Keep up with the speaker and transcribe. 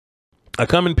I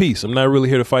come in peace. I'm not really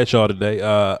here to fight y'all today.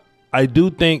 I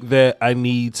do think that I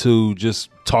need to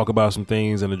just talk about some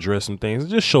things and address some things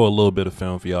and just show a little bit of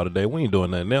film for y'all today. We ain't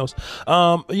doing nothing else.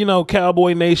 You know,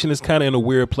 Cowboy Nation is kind of in a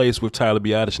weird place with Tyler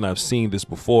Biadasz, and I've seen this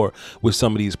before with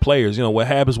some of these players. You know, what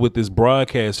happens with this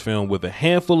broadcast film with a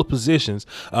handful of positions,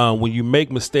 when you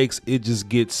make mistakes, it just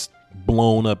gets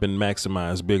blown up and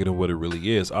maximized bigger than what it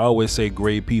really is. I always say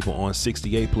grade people on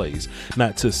 68 plays,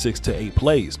 not to 6 to 8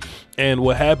 plays. And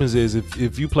what happens is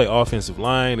if you play offensive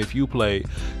line, if you play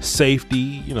safety,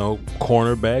 you know,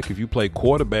 cornerback, if you play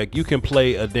quarterback, you can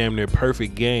play a damn near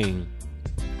perfect game.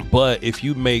 But if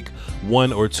you make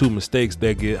 1 or 2 mistakes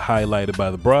that get highlighted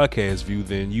by the broadcast view,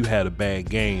 then you had a bad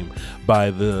game by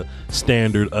the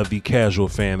standard of the casual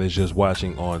fan that's just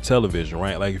watching on television,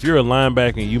 right? Like if you're a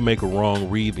linebacker and you make a wrong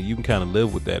read, then you can kind of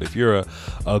live with that. If you're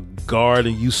a guard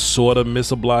and you sort of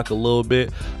miss a block a little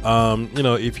bit, you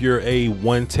know, if you're a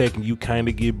one tech and you kind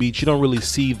of get beat, you don't really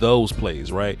see those plays,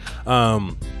 right?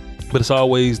 But it's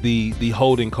always the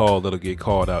holding call that'll get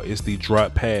called out. It's the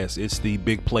drop pass. It's the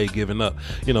big play given up.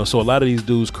 You know, so a lot of these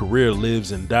dudes' career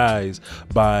lives and dies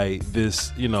by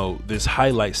this, you know, this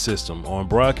highlight system on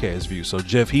broadcast view. So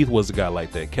Jeff Heath was a guy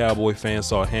like that. Cowboy fans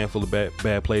saw a handful of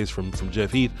bad plays from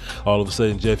Jeff Heath. All of a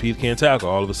sudden, Jeff Heath can't tackle.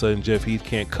 All of a sudden, Jeff Heath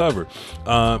can't cover.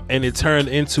 And it turned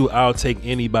into I'll take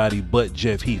anybody but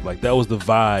Jeff Heath. Like that was the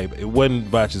vibe. It wasn't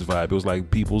Voch's vibe. It was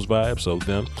like people's vibe. So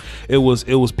them, it was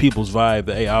people's vibe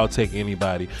that, hey, I'll take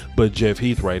anybody but Jeff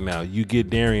Heath right now. You get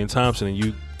Darian Thompson and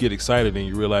you get excited and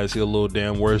you realize he's a little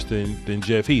damn worse than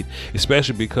Jeff Heath,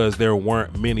 especially because there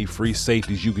weren't many free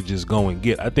safeties you could just go and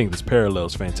get. I think this parallel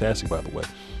is fantastic, by the way.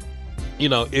 You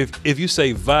know, if you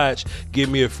say, Voch, give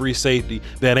me a free safety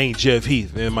that ain't Jeff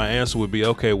Heath, then my answer would be,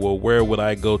 okay, well, where would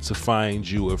I go to find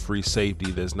you a free safety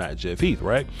that's not Jeff Heath,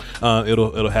 right?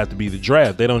 It'll have to be the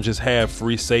draft. They don't just have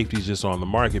free safeties just on the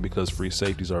market because free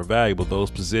safeties are valuable.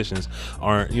 Those positions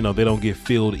aren't, you know, they don't get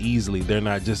filled easily. They're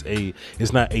not just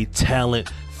it's not a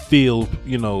talent filled,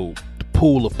 you know,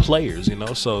 pool of players, you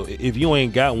know? So if you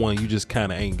ain't got one, you just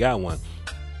kind of ain't got one.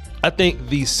 I think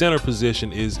the center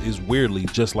position is weirdly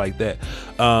just like that.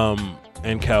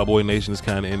 And Cowboy Nation is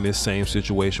kind of in this same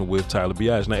situation with Tyler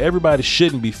Biadasz. Now, everybody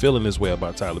shouldn't be feeling this way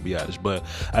about Tyler Biadasz, but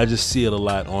I just see it a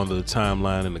lot on the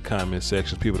timeline and the comment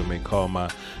sections. People that may call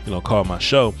my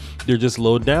show, they're just a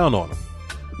little down on him.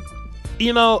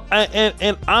 You know,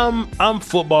 I'm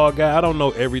football guy. I don't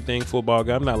know everything football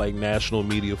guy. I'm not like national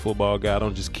media football guy. I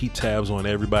don't just keep tabs on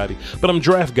everybody. But I'm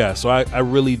draft guy, so I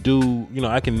really do. You know,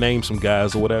 I can name some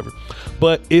guys or whatever.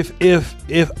 But if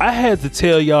I had to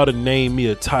tell y'all to name me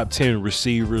a top 10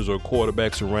 receivers or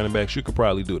quarterbacks or running backs, you could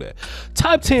probably do that.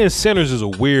 Top 10 centers is a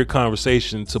weird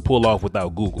conversation to pull off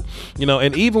without Google. You know,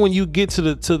 and even when you get to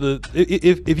the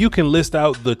if you can list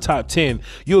out the top 10,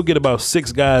 you'll get about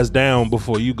 6 guys down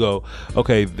before you go,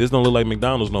 okay, this don't look like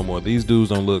McDonald's no more. These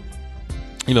dudes don't look,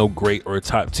 you know, great or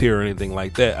top tier or anything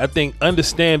like that. I think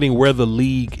understanding where the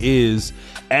league is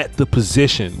at the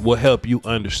position will help you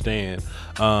understand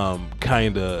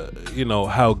kind of, you know,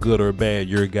 how good or bad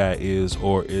your guy is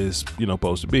or is, you know,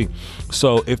 supposed to be.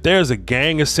 So if there's a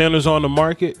gang of centers on the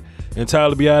market and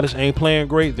Tyler Biadasz ain't playing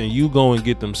great, then you go and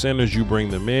get them centers, you bring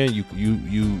them in,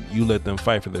 you let them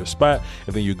fight for their spot,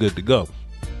 and then you're good to go.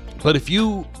 But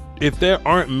if there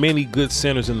aren't many good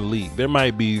centers in the league, there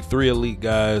might be 3 elite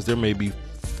guys, there may be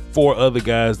 4 other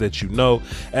guys that you know.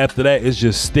 After that, it's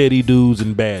just steady dudes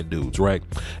and bad dudes, right?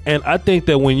 And I think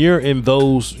that when you're in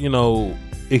those, you know,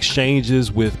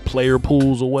 exchanges with player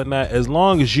pools or whatnot, as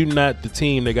long as you're not the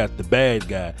team that got the bad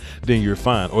guy, then you're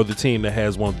fine. Or the team that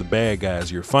has one of the bad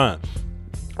guys, you're fine.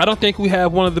 I don't think we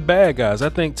have one of the bad guys. I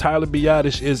think Tyler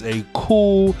Biadasz is a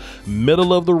cool,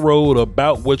 middle of the road,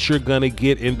 about what you're gonna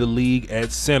get in the league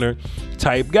at center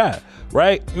type guy.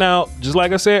 Right now, just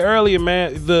like I said earlier,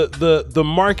 man, the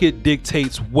market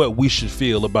dictates what we should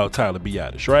feel about Tyler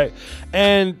Biadasz, right?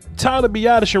 And Tyler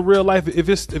Biadasz in real life, if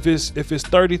it's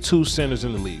 32 centers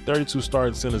in the league, 32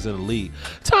 starting centers in the league,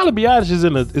 Tyler Biadasz is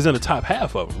in the top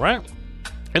half of them, right?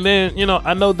 And then, you know,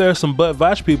 I know there's some But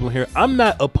Voch people here. I'm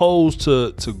not opposed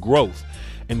to growth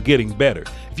and getting better.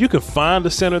 If you can find a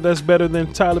center that's better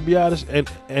than Tyler Biadasz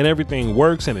and everything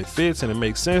works and it fits and it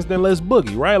makes sense, then let's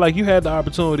boogie, right? Like you had the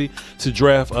opportunity to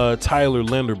draft Tyler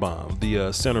Linderbaum,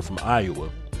 the center from Iowa,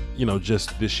 you know,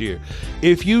 just this year.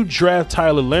 If you draft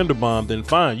Tyler Linderbaum, then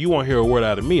fine, you won't hear a word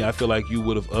out of me. I feel like you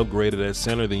would have upgraded at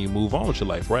center, then you move on with your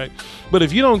life, right? But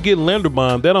if you don't get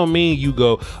Linderbaum, that don't mean you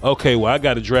go, okay, well, I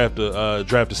got to draft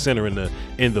a center in the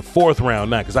 4th round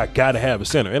now because I got to have a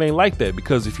center. It ain't like that,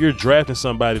 because if you're drafting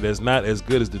somebody that's not as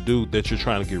good as the dude that you're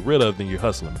trying to get rid of, then you're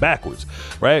hustling backwards,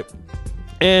 right?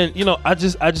 And I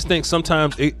just think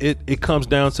sometimes it comes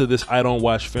down to this I don't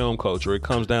watch film culture. It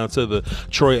comes down to the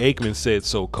Troy Aikman said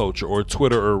so culture, or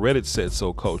Twitter or Reddit said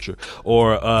so culture,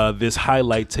 or this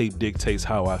highlight tape dictates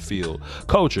how I feel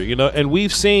culture. And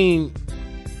we've seen,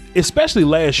 especially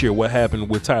last year, what happened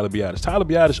with Tyler Biadasz. Tyler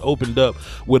Biadasz opened up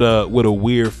with a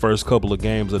weird first couple of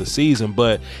games of the season,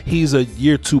 but he's a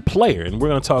year 2 player, and we're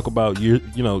gonna talk about year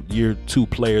 2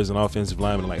 players and offensive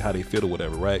linemen, like how they fit or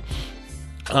whatever, right?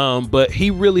 But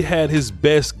he really had his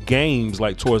best games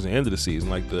like towards the end of the season,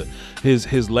 like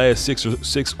his last six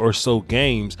or so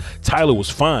games. Tyler was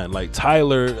fine. Like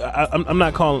Tyler, I'm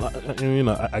not calling.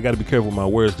 I got to be careful with my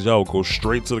words because y'all will go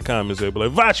straight to the comments and be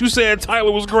like, "Voch, you said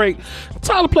Tyler was great."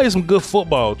 Tyler played some good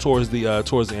football towards the end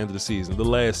of the season. The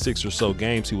last 6 or so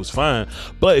games, he was fine.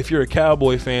 But if you're a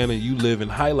Cowboy fan and you live in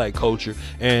highlight culture,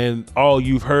 and all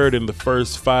you've heard in the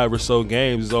first 5 or so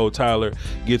games is, "Oh, Tyler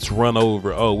gets run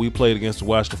over. Oh, we played against the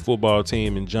Washington football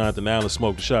team and Jonathan Allen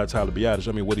smoked a shot at Tyler Biadasz."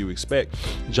 I mean, what do you expect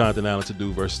Jonathan Allen to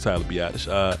do versus Tyler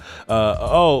Biadasz?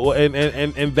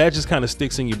 And that just kind of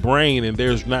sticks in your brain, and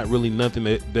there's not really nothing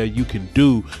that you can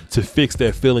do to fix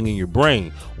that feeling in your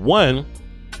brain. One,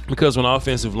 because when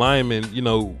offensive linemen,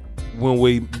 when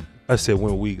we,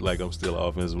 like I'm still an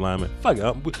offensive lineman. Fuck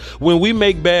it. When we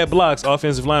make bad blocks,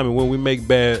 offensive linemen, when we make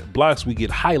bad blocks, we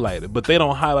get highlighted. But they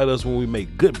don't highlight us when we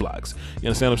make good blocks. You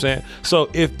understand what I'm saying? So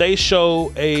if they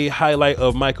show a highlight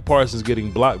of Micah Parsons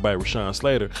getting blocked by Rashawn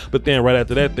Slater, but then right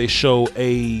after that they show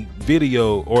a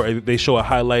video or they show a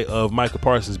highlight of Micah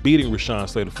Parsons beating Rashawn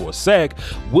Slater for a sack,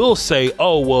 we'll say,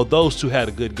 "Oh, well, those two had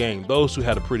a good game. Those two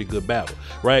had a pretty good battle,"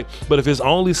 right? But if it's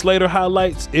only Slater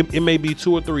highlights, it may be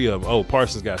 2 or 3 of them. Oh,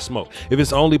 Parsons got smoked. If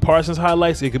it's only Parsons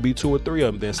highlights, it could be 2 or 3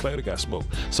 of them. Then Slater got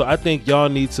smoked. So I think y'all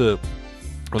need to,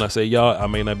 when I say y'all, I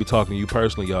may not be talking to you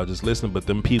personally, y'all just listening, but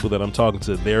them people that I'm talking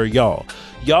to, they're y'all.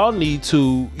 Y'all need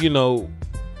to,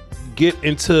 get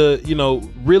into,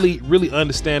 really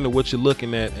understanding what you're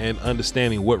looking at and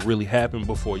understanding what really happened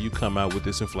before you come out with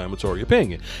this inflammatory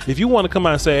opinion. If you want to come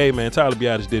out and say, "Hey man, Tyler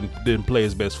Biadasz didn't play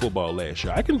his best football last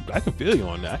year," I can feel you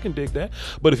on that. I can dig that.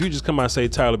 But if you just come out and say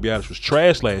Tyler Biadasz was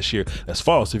trash last year, that's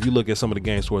false. If you look at some of the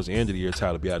games towards the end of the year,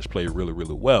 Tyler Biadasz played really,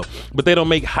 really well. But they don't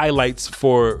make highlights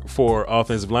for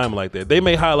offensive linemen like that. They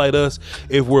may highlight us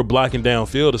if we're blocking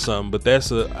downfield or something, but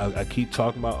that's I keep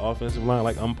talking about offensive line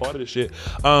like I'm part of this shit.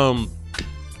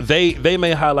 They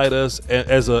may highlight us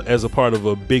as a part of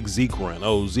a big Zeke run.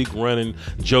 Oh, Zeke running,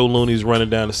 Joe Looney's running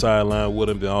down the sideline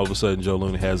with him, then all of a sudden Joe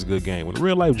Looney has a good game. When in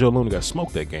real life, Joe Looney got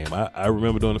smoked that game. I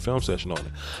remember doing a film session on it.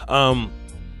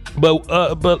 But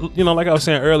like I was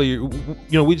saying earlier,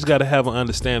 we just got to have an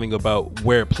understanding about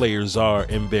where players are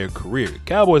in their career.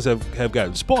 Cowboys have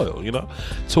gotten spoiled,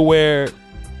 to where,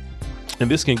 and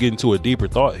this can get into a deeper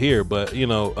thought here, but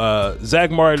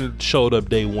Zach Martin showed up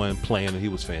day 1 playing, and he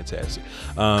was fantastic.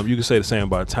 You can say the same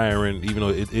about Tyron, even though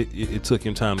it took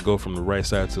him time to go from the right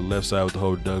side to the left side with the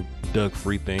whole Doug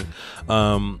Free thing.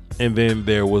 And then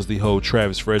there was the whole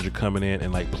Travis Frederick coming in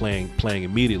and like playing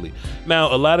immediately.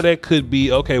 Now a lot of that could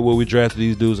be, okay, well, we drafted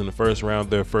these dudes in the first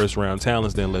round, they're first round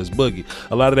talents, then let's boogie.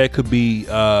 A lot of that could be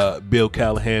Bill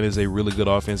Callahan is a really good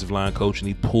offensive line coach, and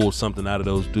he pulled something out of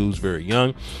those dudes very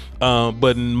young.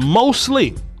 But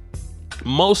mostly,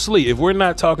 if we're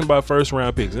not talking about first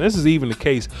round picks, and this is even the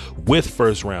case with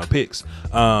first round picks,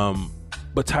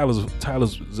 but Tyler's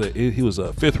he was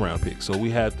a 5th round pick, so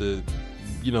we had to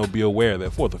be aware of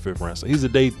that, 4th or 5th round. So he's a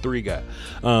day 3 guy,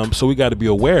 so we got to be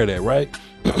aware of that, right?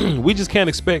 We just can't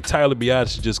expect Tyler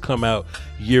Biadasz to just come out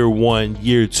year 1,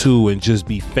 year 2 and just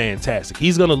be fantastic.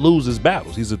 He's gonna lose his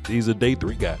battles. He's a day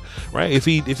 3 guy, right? If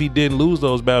he didn't lose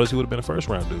those battles, he would have been a first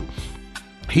round dude.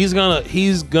 He's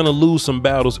gonna lose some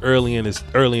battles early in his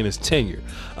tenure,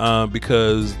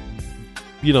 because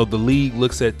the league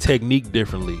looks at technique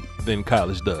differently than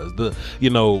college does.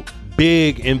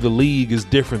 Big in the league is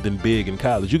different than big in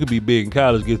college. You could be big in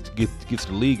college, get to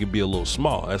the league and be a little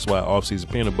small. That's why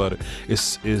offseason peanut butter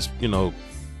is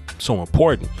so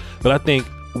important. But I think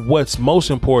what's most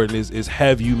important is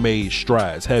have you made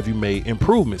strides? Have you made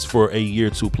improvements for a year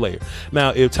 2 player? Now,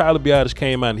 if Tyler Biadasz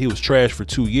came out and he was trash for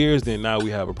 2 years, then now we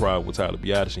have a problem with Tyler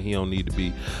Biadasz, and he don't need to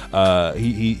be.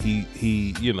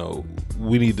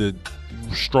 We need to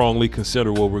strongly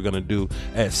consider what we're gonna do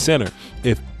at center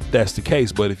if that's the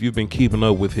case. But if you've been keeping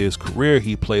up with his career,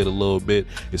 he played a little bit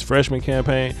his freshman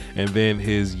campaign, and then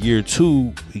his year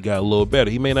 2 he got a little better.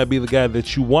 He may not be the guy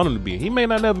that you want him to be. He may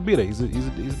not never be there. He's a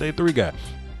day 3 guy.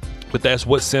 But that's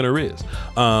what center is.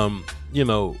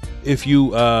 If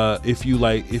you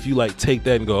take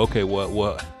that and go, okay,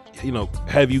 well,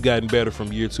 have you gotten better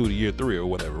from year 2 to year 3 or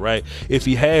whatever, right? If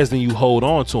he has, then you hold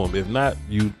on to him. If not,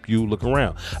 you look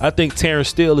around. I think Terrence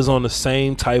Steele is on the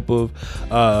same type of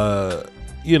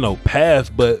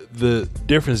path, but the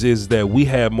difference is that we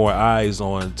have more eyes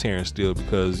on Terrence Steele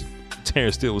because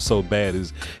Terrence Steele was so bad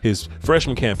his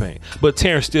freshman campaign, but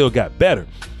Terrence Steele got better.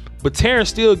 But Terrence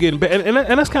Steele getting better,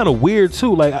 and that's kind of weird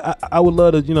too. Like I would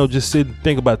love to just sit and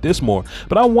think about this more,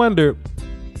 but I wonder,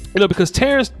 because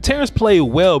Terrence played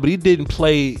well, but he didn't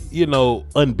play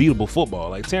unbeatable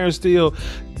football. Like Terrence Steele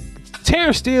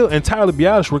and Tyler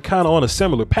Biadasz were kind of on a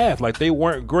similar path. Like they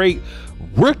weren't great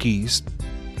rookies.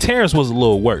 Terrence was a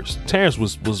little worse. Terrence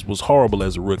was horrible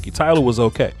as a rookie. Tyler was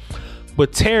okay.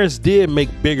 But Terrence did make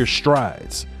bigger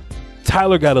strides.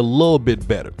 Tyler got a little bit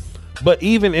better. But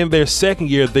even in their second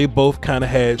year, they both kind of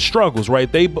had struggles,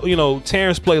 right?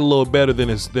 Terrence played a little better than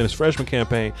his freshman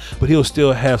campaign, but he'll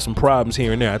still have some problems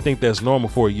here and there. I think that's normal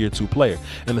for a year 2 player.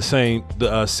 And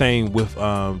the same with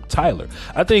Tyler.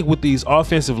 I think with these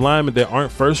offensive linemen that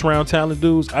aren't first round talent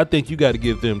dudes, I think you got to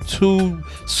give them 2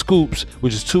 scoops,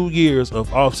 which is 2 years of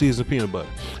offseason peanut butter.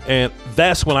 And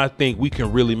that's when I think we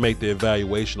can really make the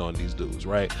evaluation on these dudes,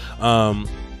 right?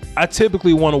 I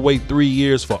typically want to wait 3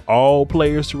 years for all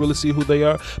players to really see who they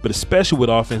are, but especially with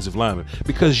offensive linemen,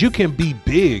 because you can be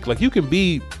big. Like you can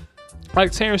be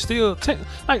like Terrence Steele,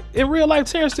 like in real life,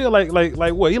 Terrence Steele, like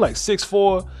what? He like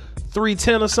 6'4",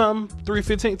 310 or something,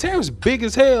 315. Terrence big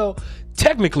as hell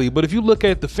technically, but if you look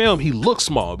at the film, he looks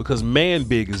small because man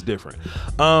big is different.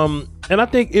 And I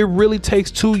think it really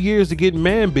takes 2 years to get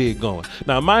man big going.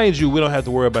 Now, mind you, we don't have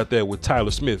to worry about that with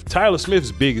Tyler Smith. Tyler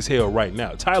Smith's big as hell right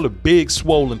now. Tyler big,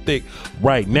 swollen, thick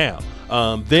right now.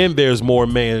 Then there's more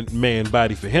man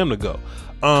body for him to go.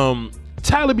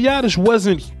 Tyler Biadasz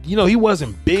wasn't, he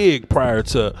wasn't big prior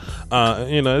to,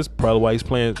 that's probably why he's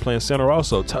playing center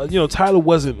also. Tyler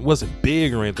wasn't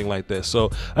big or anything like that.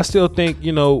 So I still think,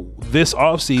 this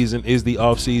offseason is the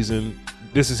offseason.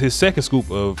 This is his second scoop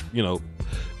of,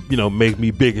 make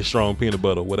me big and strong peanut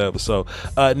butter or whatever. So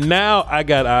now I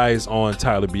got eyes on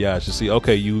Tyler Biadasz to see,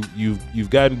 okay, you've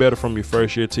gotten better from your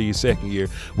first year to your second year.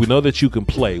 We know that you can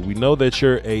play. We know that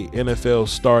you're a NFL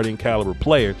starting caliber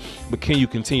player, but can you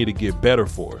continue to get better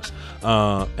for us?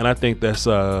 And I think that's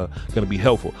going to be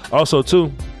helpful. Also, too,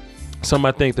 something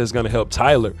I think that's going to help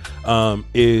Tyler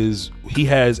is he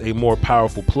has a more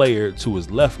powerful player to his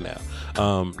left now.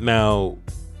 Now,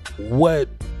 what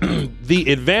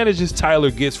the advantages Tyler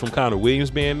gets from Connor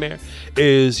Williams being there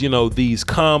is, these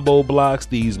combo blocks,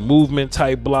 these movement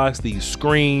type blocks, these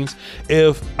screens.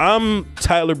 If I'm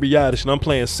Tyler Biadasz and I'm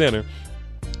playing center,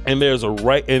 and there's a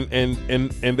right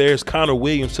and there's Connor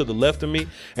Williams to the left of me,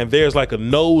 and there's like a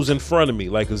nose in front of me,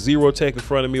 like a zero tech in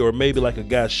front of me, or maybe like a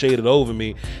guy shaded over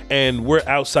me, and we're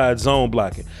outside zone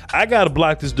blocking. I gotta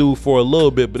block this dude for a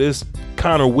little bit, but it's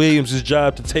Connor Williams'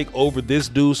 job to take over this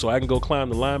dude so I can go climb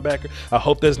the linebacker. I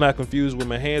hope that's not confused with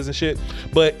my hands and shit.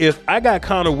 But if I got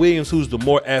Connor Williams, who's the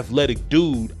more athletic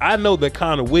dude, I know that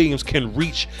Connor Williams can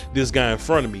reach this guy in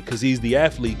front of me because he's the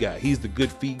athlete guy. He's the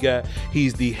good feet guy.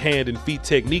 He's the hand and feet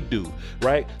technique dude,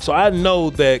 right? So I know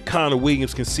that Connor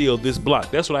Williams can seal this block.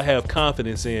 That's what I have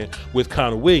confidence in with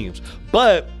Connor Williams.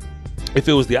 But if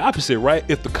it was the opposite, right?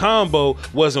 If the combo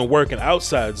wasn't working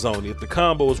outside zone, if the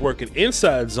combo was working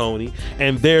inside zone,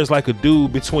 and there's like a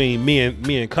dude between me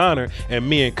and Connor, and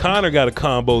me and Connor got to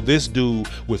combo this dude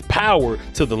with power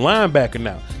to the linebacker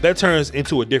now, that turns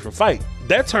into a different fight.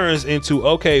 That turns into,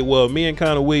 okay, well, me and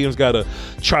Connor Williams got to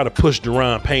try to push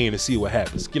Deron Payne to see what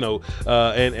happens,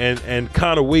 and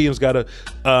Connor Williams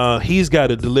he's got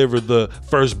to deliver the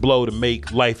first blow to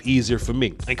make life easier for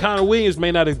me. And Connor Williams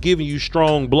may not have given you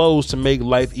strong blows to make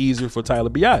life easier for Tyler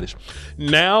Biadasz.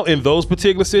 Now, in those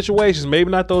particular situations,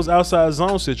 maybe not those outside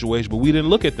zone situations, but we didn't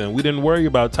look at them. We didn't worry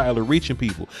about Tyler reaching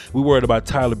people. We worried about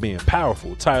Tyler being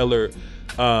powerful. Tyler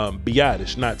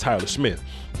Biadasz, not Tyler Smith.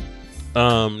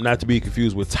 Not to be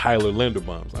confused with Tyler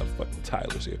Linderbaum. A lot of fucking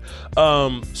Tylers here.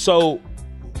 So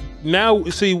now,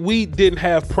 see, we didn't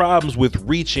have problems with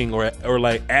reaching or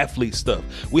like athlete stuff.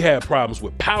 We had problems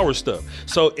with power stuff.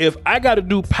 So if I got to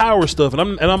do power stuff and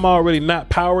I'm already not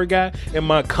power guy, and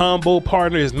my combo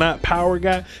partner is not power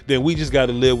guy, then we just got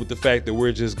to live with the fact that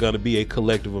we're just gonna be a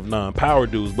collective of non-power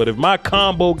dudes. But if my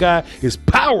combo guy is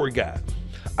power guy,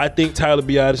 I think Tyler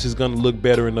Biadasz is going to look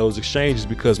better in those exchanges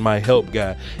because my help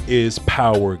guy is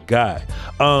power guy.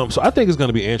 So I think it's going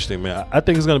to be interesting, man. I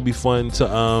think it's going to be fun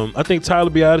to. I think Tyler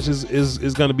Biadasz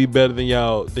is going to be better than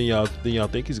y'all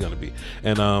think he's going to be,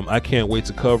 and I can't wait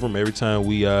to cover him every time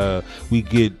we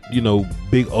get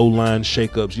big O-line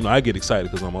shakeups. I get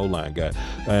excited because I'm an O-line guy,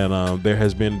 and there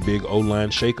has been big O-line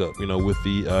shakeup, with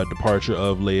the departure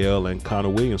of Leal and Connor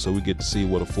Williams. So we get to see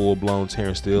what a full-blown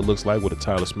Terrence Steele looks like, what a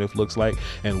Tyler Smith looks like,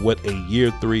 and what a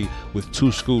year 3 with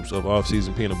 2 scoops of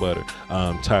off-season peanut butter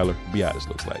Tyler Biadasz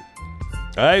looks like.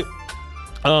 All right.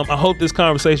 I hope this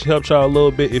conversation helped y'all a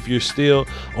little bit. If you're still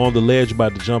on the ledge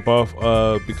about to jump off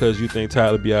because you think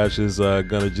Tyler Biadasz is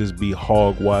gonna just be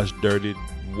hogwash, dirty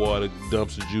water,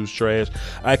 dumpster juice, trash,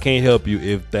 I can't help you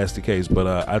if that's the case. But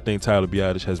I think Tyler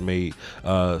Biadasz has made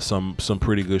some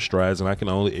pretty good strides, and I can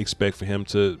only expect for him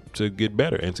to get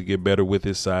better and to get better with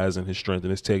his size and his strength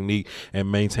and his technique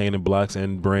and maintaining blocks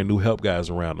and brand new help guys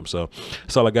around him. So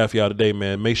that's all I got for y'all today,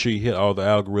 man. Make sure you hit all the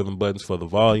algorithm buttons for the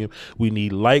volume. We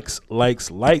need likes,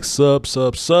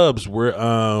 subs. We're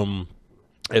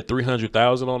at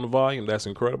 300,000 on the volume. That's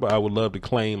incredible. I would love to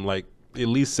claim at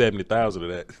least 70,000 of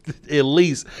that. At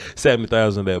least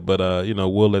 70,000 of that. But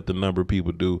we'll let the number of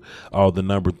people do all the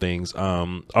number things.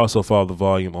 Also follow the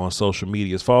volume on social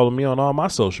medias. Follow me on all my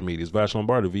social medias. Voch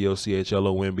Lombardi,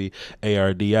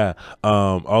 VOCHLOMBARDI.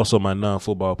 Also my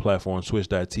non-football platform,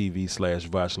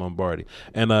 twitch.tv/Voch Lombardi.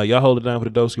 And y'all hold it down for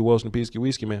the Doski Wilson Peasky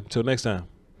Whiskey, man. Until next time.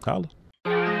 Holla.